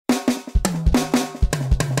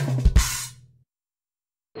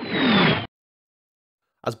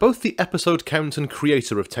As both the episode count and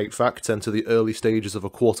creator of Tatefacts enter the early stages of a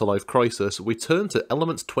quarter-life crisis, we turn to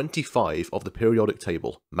element 25 of the periodic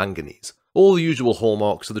table, manganese. All the usual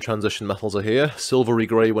hallmarks of the transition metals are here. Silvery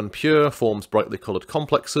grey when pure, forms brightly coloured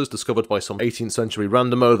complexes discovered by some 18th century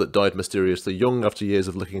randomo that died mysteriously young after years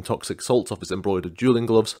of licking toxic salt off his embroidered dueling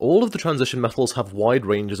gloves. All of the transition metals have wide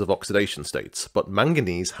ranges of oxidation states, but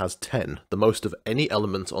manganese has 10, the most of any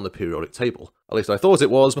element on the periodic table. At least I thought it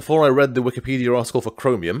was before I read the Wikipedia article for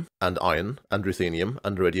chromium, and iron, and ruthenium,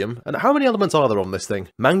 and iridium, and how many elements are there on this thing?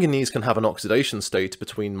 Manganese can have an oxidation state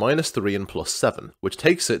between -3 and +7, which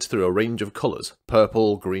takes it through a range of colours,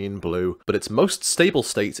 purple, green, blue, but its most stable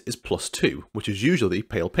state is +2, which is usually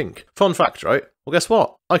pale pink. Fun fact, right? Well, guess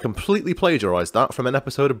what? I completely plagiarised that from an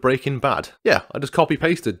episode of Breaking Bad. Yeah, I just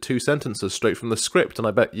copy-pasted 2 sentences straight from the script, and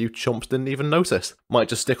I bet you chumps didn't even notice. Might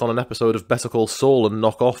just stick on an episode of Better Call Saul and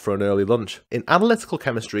knock off for an early lunch. In analytical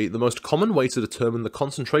chemistry, the most common way to determine the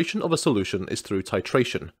concentration of a solution is through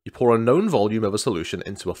titration. You pour a known volume of a solution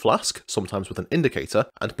into a flask, sometimes with an indicator,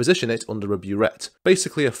 and position it under a burette.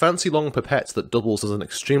 Basically a fancy long pipette that doubles as an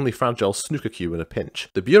extremely fragile snooker cue in a pinch.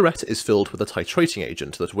 The burette is filled with a titrating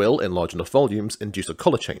agent that will, in large enough volumes, induce a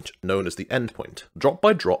colour change, known as the endpoint. Drop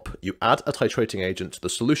by drop, you add a titrating agent to the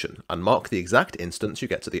solution, and mark the exact instance you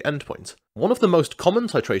get to the endpoint. One of the most common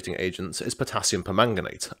titrating agents is potassium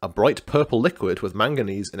permanganate, a bright purple liquid with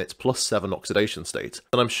manganese in its +7 oxidation state,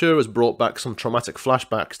 and I'm sure has brought back some traumatic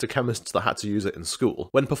flashbacks to chemists that had to use it in school.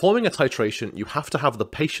 When performing a titration, you have to have the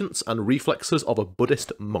patience and reflexes of a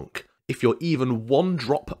Buddhist monk. If you're even 1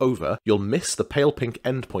 drop over, you'll miss the pale pink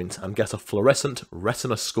endpoint and get a fluorescent,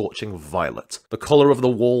 retina-scorching violet. The colour of the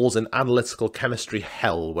walls in analytical chemistry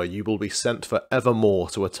hell, where you will be sent for evermore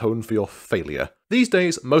to atone for your failure. These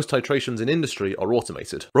days, most titrations in industry are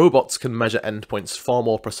automated. Robots can measure endpoints far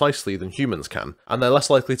more precisely than humans can, and they're less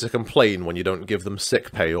likely to complain when you don't give them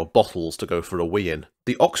sick pay or bottles to go for a wee-in.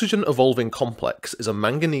 The oxygen-evolving complex is a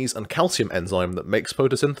manganese and calcium enzyme that makes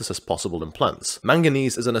photosynthesis possible in plants.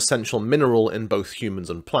 Manganese is an essential mineral in both humans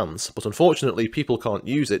and plants, but unfortunately people can't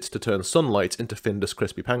use it to turn sunlight into Findus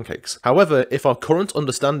crispy pancakes. However, if our current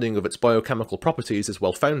understanding of its biochemical properties is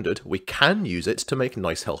well-founded, we can use it to make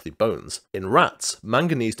nice healthy bones. In rats,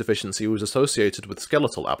 manganese deficiency was associated with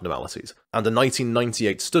skeletal abnormalities, and a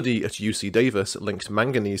 1998 study at UC Davis linked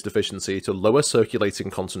manganese deficiency to lower circulating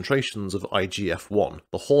concentrations of IGF-1,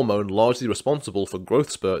 the hormone largely responsible for growth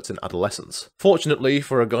spurts in adolescence. Fortunately,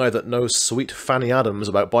 for a guy that knows sweet Fanny Adams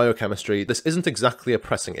about biochemistry, this isn't exactly a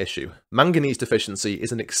pressing issue. Manganese deficiency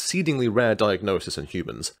is an exceedingly rare diagnosis in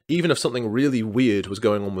humans. Even if something really weird was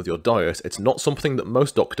going on with your diet, it's not something that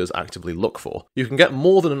most doctors actively look for. You can get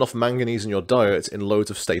more than enough manganese in your diet in loads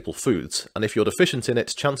of staple foods, and if you're deficient in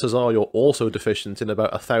it, chances are you're also deficient in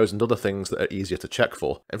about 1,000 other things that are easier to check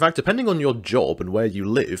for. In fact, depending on your job and where you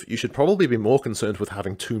live, you should probably be more concerned with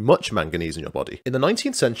having too much manganese in your body. In the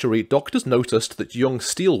 19th century, doctors noticed that young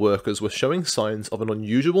steel workers were showing signs of an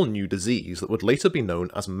unusual new disease that would later be known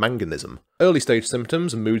as manganism. Early stage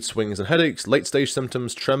symptoms, mood swings and headaches; late stage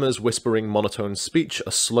symptoms, tremors, whispering, monotone speech,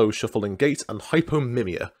 a slow shuffling gait, and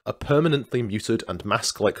hypomimia, a permanently muted and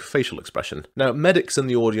mask-like facial expression. Now, medics in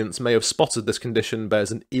the audience may have spotted this condition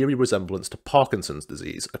bears an eerie resemblance to Parkinson's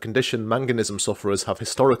disease, a condition manganism sufferers have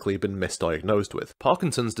historically been misdiagnosed with.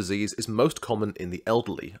 Parkinson's disease is most common in the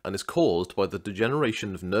elderly and is caused by the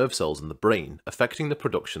degeneration of nerve cells in the brain, affecting the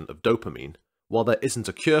production of dopamine. While there isn't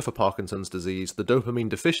a cure for Parkinson's disease, the dopamine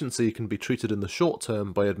deficiency can be treated in the short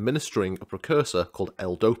term by administering a precursor called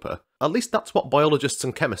L-dopa. At least that's what biologists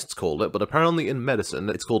and chemists call it, but apparently in medicine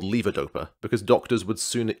it's called levodopa, because doctors would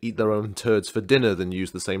sooner eat their own turds for dinner than use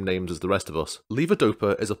the same names as the rest of us.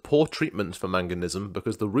 Levodopa is a poor treatment for manganism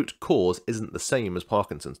because the root cause isn't the same as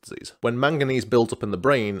Parkinson's disease. When manganese builds up in the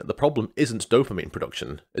brain, the problem isn't dopamine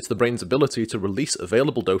production, it's the brain's ability to release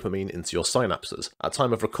available dopamine into your synapses. At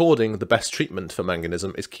time of recording, the best treatment for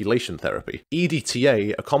manganism is chelation therapy.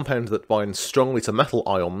 EDTA, a compound that binds strongly to metal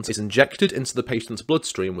ions, is injected into the patient's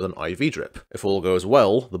bloodstream with an IV drip. If all goes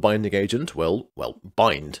well, the binding agent will,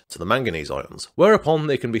 bind to the manganese ions, whereupon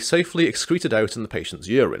they can be safely excreted out in the patient's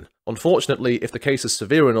urine. Unfortunately, if the case is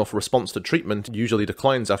severe enough, response to treatment usually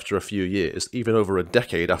declines after a few years, even over a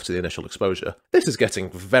decade after the initial exposure. This is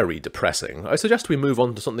getting very depressing. I suggest we move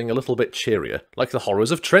on to something a little bit cheerier, like the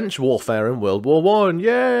horrors of trench warfare in World War I,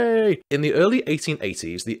 yay! In the early early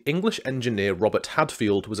 1880s, the English engineer Robert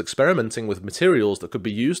Hadfield was experimenting with materials that could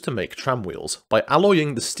be used to make tram wheels. By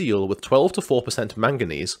alloying the steel with 12 to 4%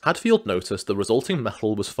 manganese, Hadfield noticed the resulting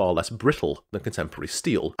metal was far less brittle than contemporary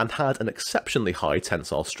steel, and had an exceptionally high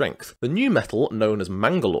tensile strength. The new metal, known as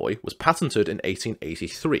mangalloy, was patented in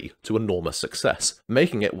 1883 to enormous success,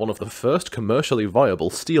 making it one of the first commercially viable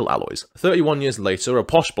steel alloys. 31 years later, a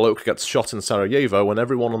posh bloke gets shot in Sarajevo when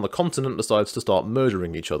everyone on the continent decides to start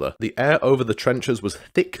murdering each other. The air over the trenches was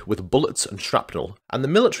thick with bullets and shrapnel, and the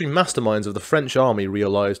military masterminds of the French army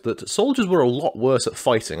realised that soldiers were a lot worse at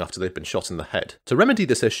fighting after they'd been shot in the head. To remedy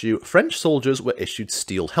this issue, French soldiers were issued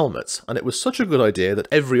steel helmets, and it was such a good idea that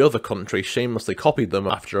every other country shamelessly copied them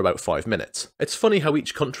after about 5 minutes. It's funny how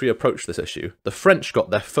each country approached this issue. The French got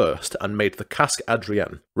there first and made the casque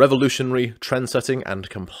Adrienne. Revolutionary, trend-setting, and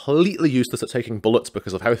completely useless at taking bullets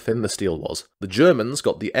because of how thin the steel was. The Germans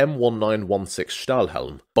got the M1916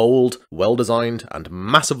 Stahlhelm. Bold, well-designed, and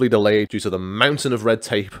massively delayed due to the mountain of red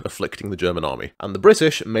tape afflicting the German army. And the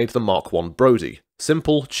British made the Mark I Brodie.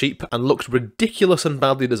 Simple, cheap, and looked ridiculous and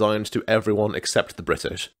badly designed to everyone except the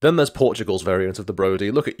British. Then there's Portugal's variant of the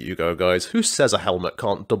Brodie. Look at you go, guys. Who says a helmet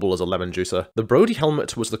can't double as a lemon juicer? The Brodie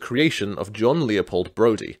helmet was the creation of John Leopold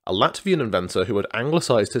Brodie, a Latvian inventor who had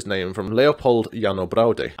anglicised his name from Leopold Jano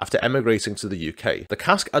Brode after emigrating to the UK. The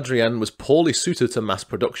casque Adrienne was poorly suited to mass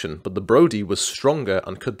production, but the Brodie was stronger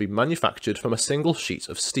and could be manufactured from a single sheet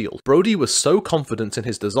of steel. Brodie was so confident in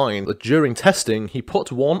his design that during testing, he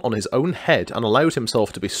put one on his own head and allowed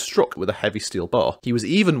himself to be struck with a heavy steel bar. He was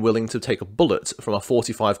even willing to take a bullet from a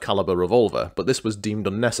 .45 caliber revolver, but this was deemed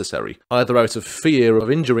unnecessary, either out of fear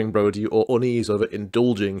of injuring Brodie or unease over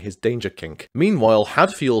indulging his danger kink. Meanwhile,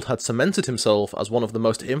 Hadfield had cemented himself as one of the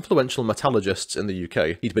most influential metallurgists in the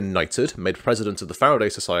UK. He'd been knighted, made president of the Faraday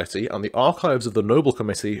Society, and the archives of the Nobel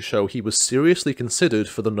Committee show he was seriously considered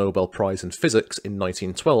for the Nobel Prize in Physics in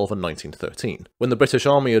 1912 and 1913. When the British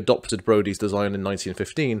Army adopted Brodie's design in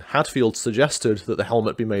 1915, Hadfield suggested that the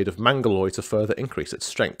helmet be made of mangalloy to further increase its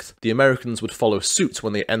strength. The Americans would follow suit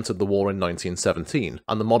when they entered the war in 1917,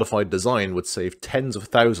 and the modified design would save tens of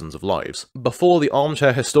thousands of lives. Before the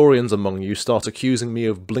armchair historians among you start accusing me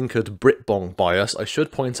of blinkered Brit-bong bias, I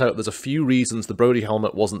should point out there's a few reasons the Brodie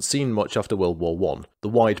helmet wasn't seen much after World War I. The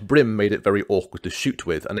wide brim made it very awkward to shoot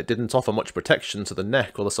with, and it didn't offer much protection to the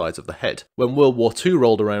neck or the sides of the head. When World War II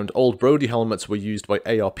rolled around, old Brodie helmets were used by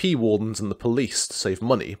ARP wardens and the police to save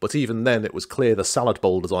money, but even then it was clear the salad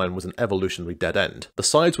bowl design was an evolutionary dead end. The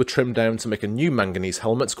sides were trimmed down to make a new manganese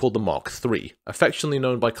helmet called the Mark III, affectionately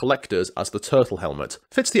known by collectors as the turtle helmet.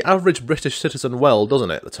 Fits the average British citizen well, doesn't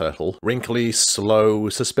it, the turtle? Wrinkly, slow,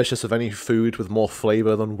 suspicious of any food with more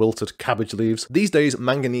flavour than wilted cabbage leaves. These days,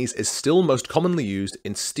 manganese is still most commonly used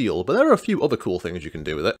in steel, but there are a few other cool things you can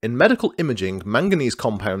do with it. In medical imaging, manganese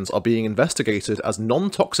compounds are being investigated as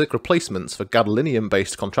non-toxic replacements for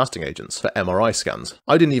gadolinium-based contrasting agents for MRI scans.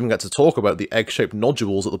 I didn't even get to talk about the egg-shaped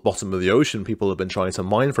nodules at the bottom of the ocean people have been trying to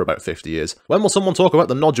mine for about 50 years. When will someone talk about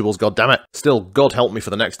the nodules, goddammit? Still, God help me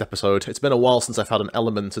for the next episode. It's been a while since I've had an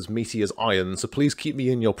element as meaty as iron, so please keep me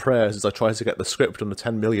in your prayers as I try to get the script under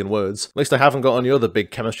 10 million words. At least I haven't got any other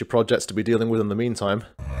big chemistry projects to be dealing with in the meantime.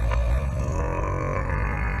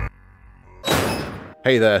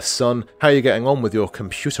 Hey there, son. How are you getting on with your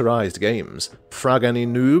computerized games? Frag any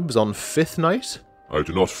noobs on 5th night? I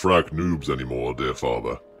do not frag noobs anymore, dear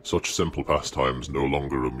father. Such simple pastimes no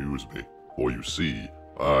longer amuse me, for you see,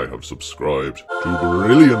 I have subscribed to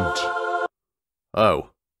Brilliant. Oh.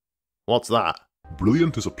 What's that?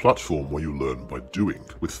 Brilliant is a platform where you learn by doing,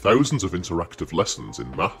 with thousands of interactive lessons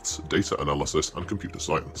in maths, data analysis, and computer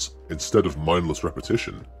science. Instead of mindless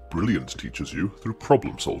repetition, Brilliant teaches you through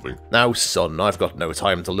problem solving. Now, son, I've got no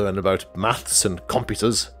time to learn about maths and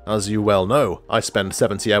computers. As you well know, I spend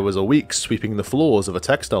 70 hours a week sweeping the floors of a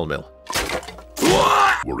textile mill.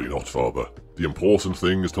 Worry not, father. The important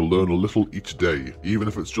thing is to learn a little each day, even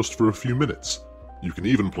if it's just for a few minutes. You can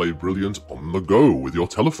even play Brilliant on the go with your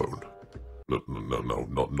telephone. No,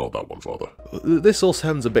 not that one, father. This all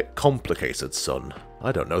sounds a bit complicated, son.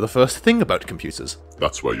 I don't know the first thing about computers.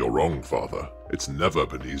 That's where you're wrong, father. It's never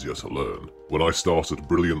been easier to learn. When I started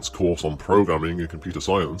Brilliant's course on programming and computer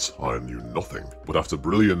science, I knew nothing. But after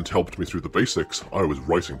Brilliant helped me through the basics, I was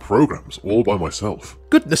writing programs all by myself.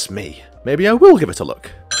 Goodness me. Maybe I will give it a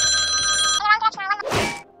look.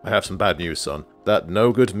 I have some bad news, son. That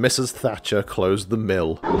no-good Mrs. Thatcher closed the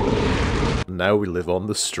mill. Now we live on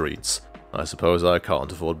the streets. I suppose I can't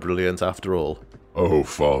afford Brilliant after all. Oh,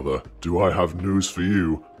 father, do I have news for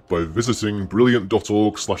you? By visiting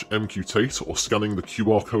brilliant.org/mqtate or scanning the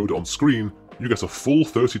QR code on screen, you get a full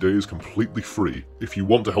 30 days completely free. If you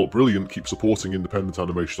want to help Brilliant keep supporting independent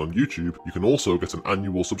animation on YouTube, you can also get an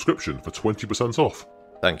annual subscription for 20% off.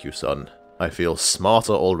 Thank you, son. I feel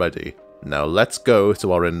smarter already. Now let's go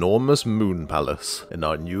to our enormous moon palace in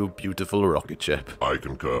our new beautiful rocket ship. I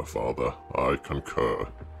concur, Father. I concur.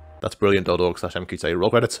 That's brilliant.org/MQT.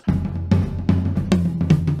 Roll credits.